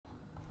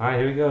All right,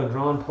 here we go.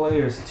 Drawn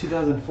players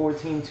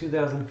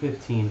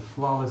 2014-2015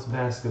 Flawless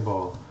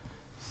Basketball.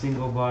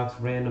 Single box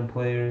random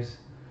players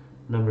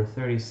number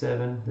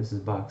 37. This is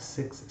box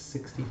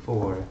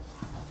 664.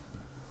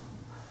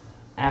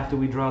 After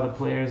we draw the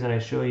players and I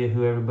show you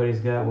who everybody's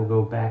got, we'll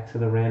go back to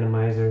the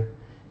randomizer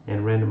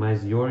and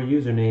randomize your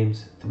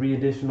usernames. 3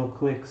 additional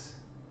clicks.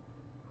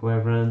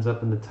 Whoever ends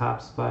up in the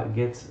top spot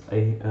gets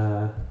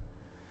a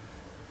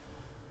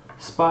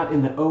spot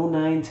in the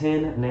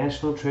 09-10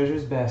 National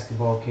Treasures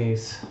basketball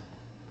case.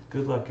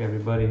 Good luck,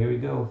 everybody. Here we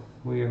go.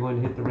 We are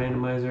going to hit the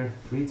randomizer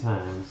 3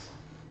 times.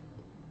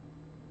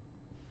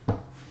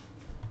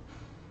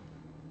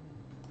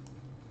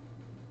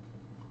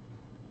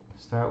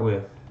 Start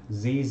with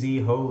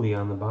ZZ Holy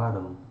on the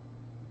bottom,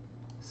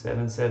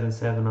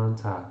 777 on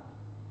top.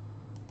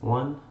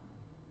 1,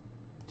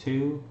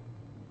 2,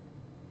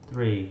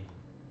 3.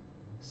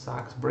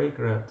 Sox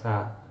Breaker up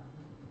top.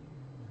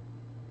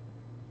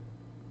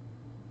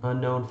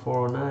 Unknown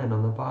 409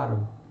 on the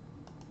bottom.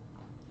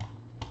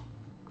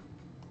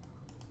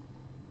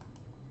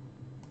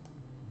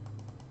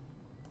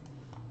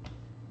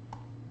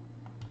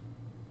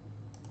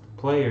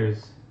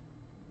 Players: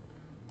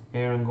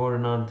 Aaron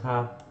Gordon on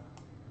top,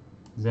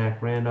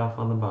 Zach Randolph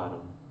on the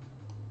bottom.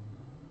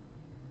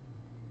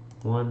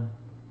 1,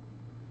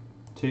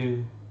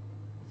 2,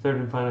 third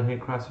and final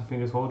hit. Cross your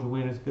fingers, hold your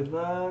winners. Good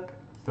luck.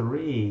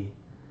 3.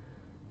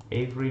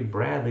 Avery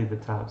Bradley, the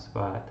top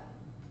spot.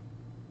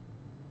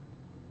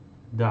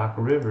 Doc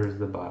Rivers,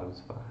 the bottom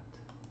spot.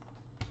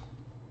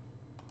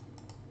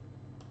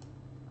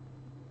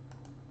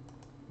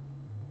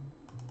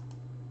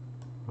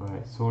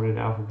 Alright, sorted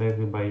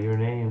alphabetically by your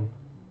name.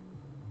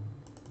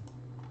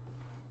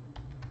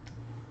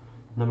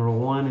 Number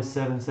 1 is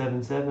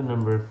 777.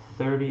 Number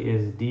 30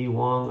 is D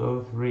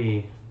Wong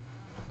 03.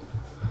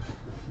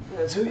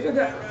 That's who you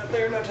got right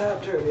there in the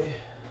top 30.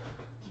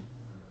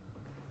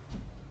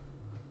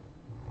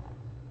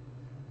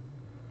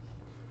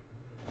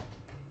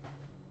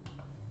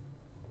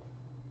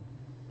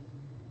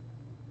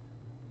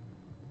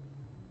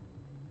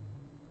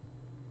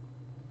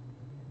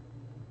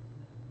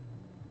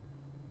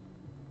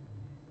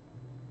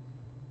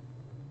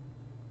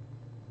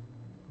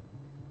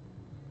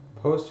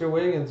 Post your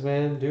Wiggins,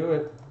 man. Do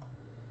it.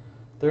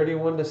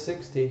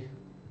 31-60.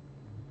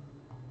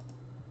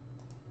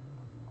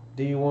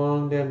 D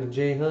Wong down to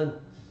J Hunt.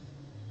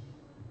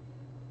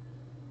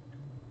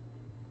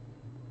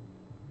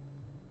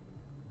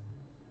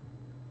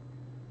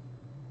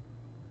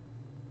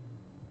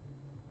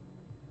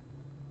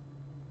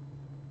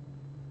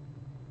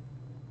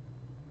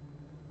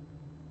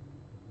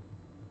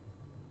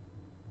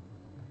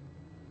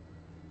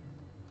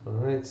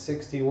 Alright,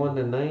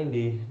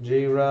 61-90.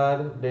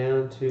 J-Rod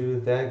down to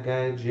that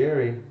guy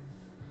Jerry.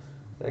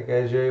 That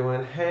guy Jerry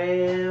went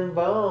ham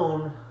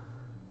bone.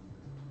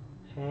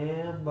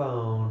 Ham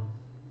bone.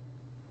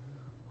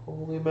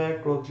 Holy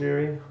mackerel,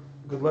 Jerry.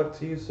 Good luck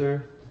to you,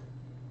 sir.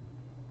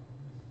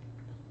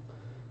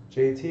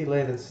 JT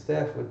landed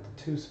Steph with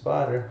the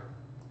 2-spotter.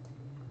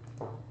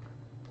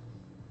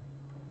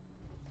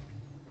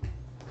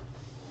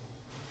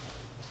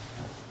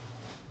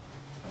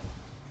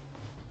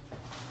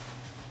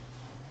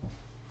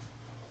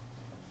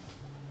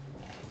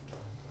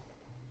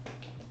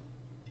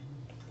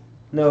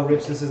 No,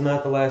 Rich, this is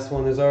not the last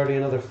one. There's already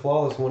another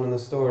flawless one in the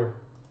store.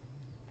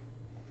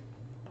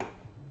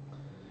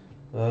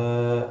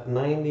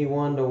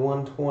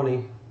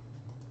 91-120.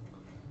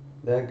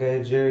 That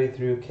guy Jerry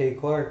threw K.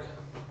 Clark.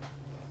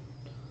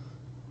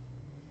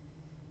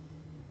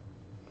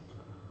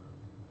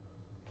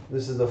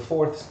 This is the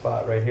 4th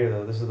spot right here,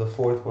 though. This is the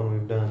 4th one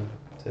we've done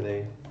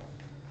today.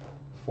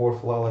 4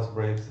 flawless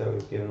breaks that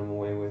we've given them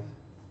away with.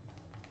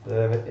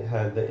 That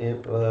had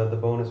the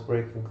bonus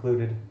break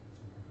included.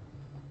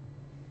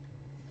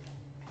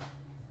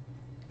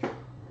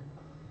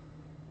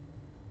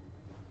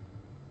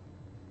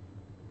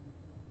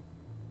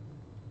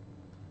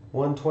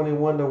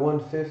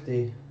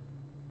 $121-150.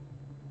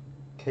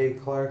 K.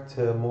 Clark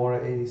to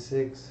Mora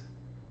 86.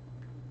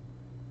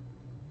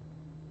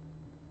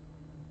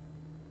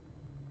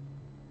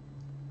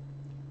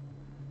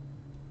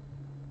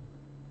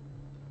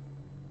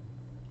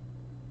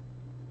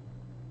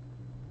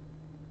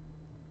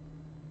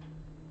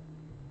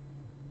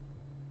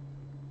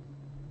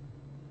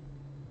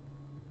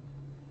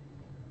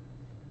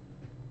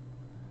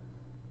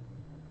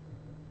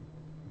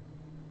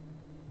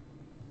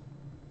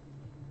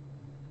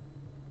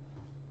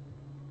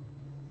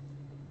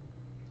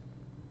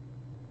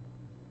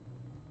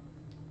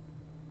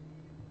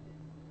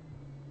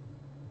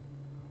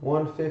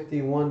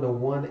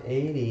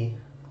 $151-180.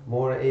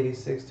 Mora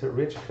 86 to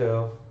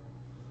Richco.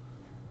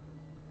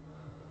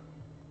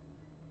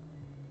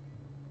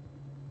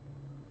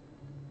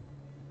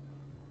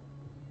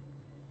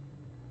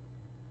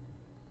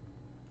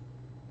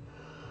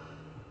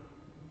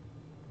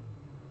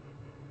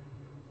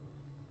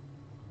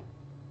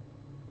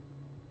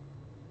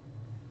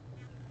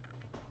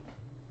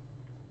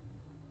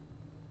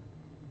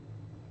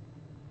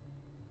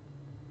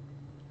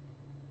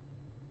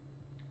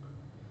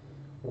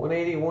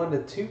 181 to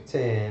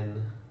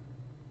 210.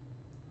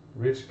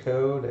 Rich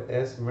code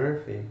S.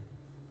 Murphy.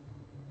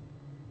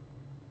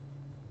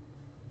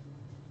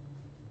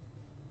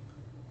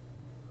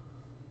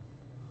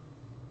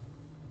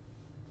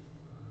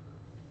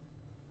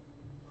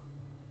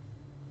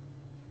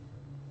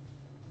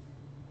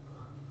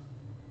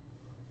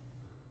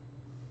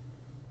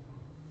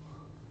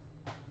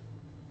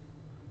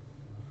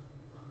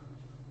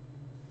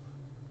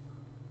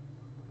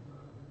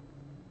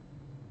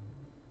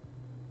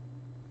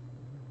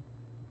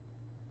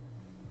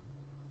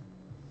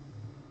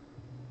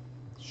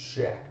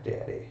 Shaq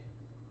Daddy.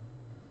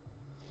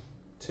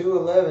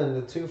 211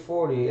 to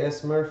 240.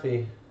 S.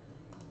 Murphy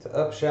to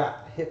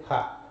Upshot Hip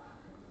Hop.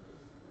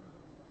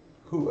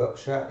 Who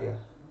upshot ya?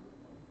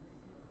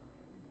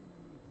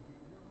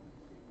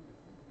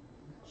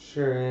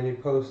 Sure, Andy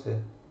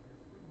posted.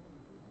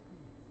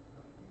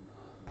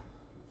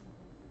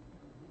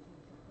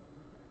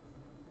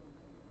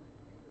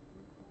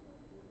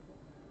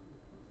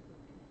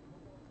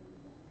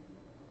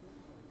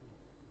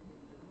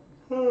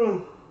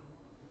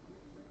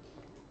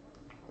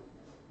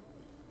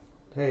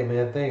 Hey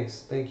man,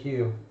 thanks. Thank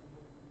you.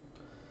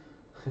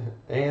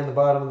 And the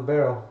bottom of the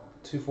barrel.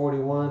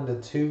 241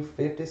 to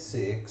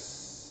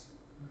 256.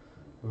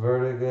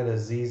 Vertigo to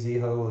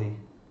ZZ Holy.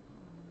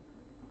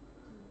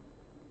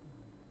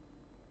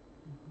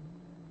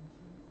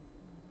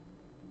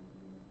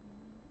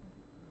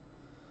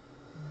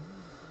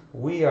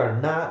 We are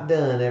not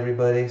done,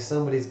 everybody.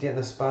 Somebody's getting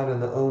a spot in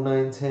the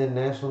 0910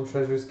 National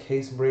Treasures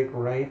case break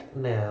right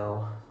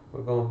now.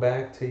 We're going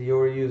back to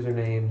your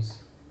usernames.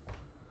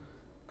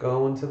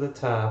 Going to the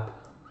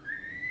top.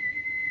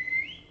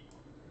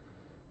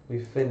 We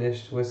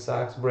finished with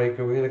Sox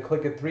Breaker. We're going to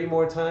click it 3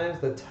 more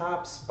times. The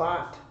top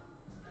spot.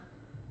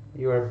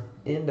 You are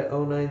into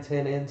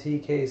 0910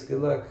 NT case. Good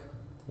luck.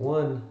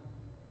 1,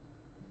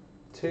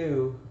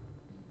 2,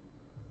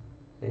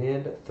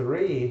 and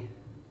 3.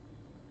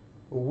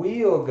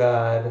 Wheel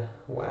God.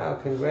 Wow,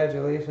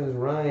 congratulations,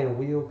 Ryan.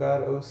 Wheel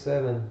God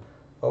 07.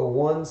 A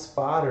 1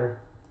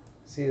 spotter.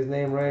 See his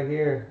name right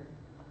here.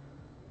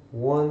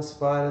 1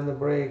 spot in the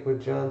break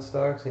with John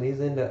Starks, and he's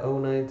into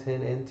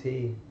 0910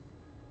 NT.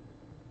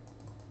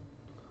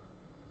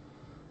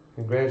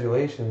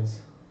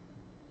 Congratulations.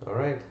 All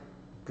right.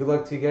 Good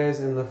luck to you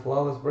guys in the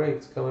flawless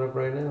breaks coming up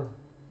right now.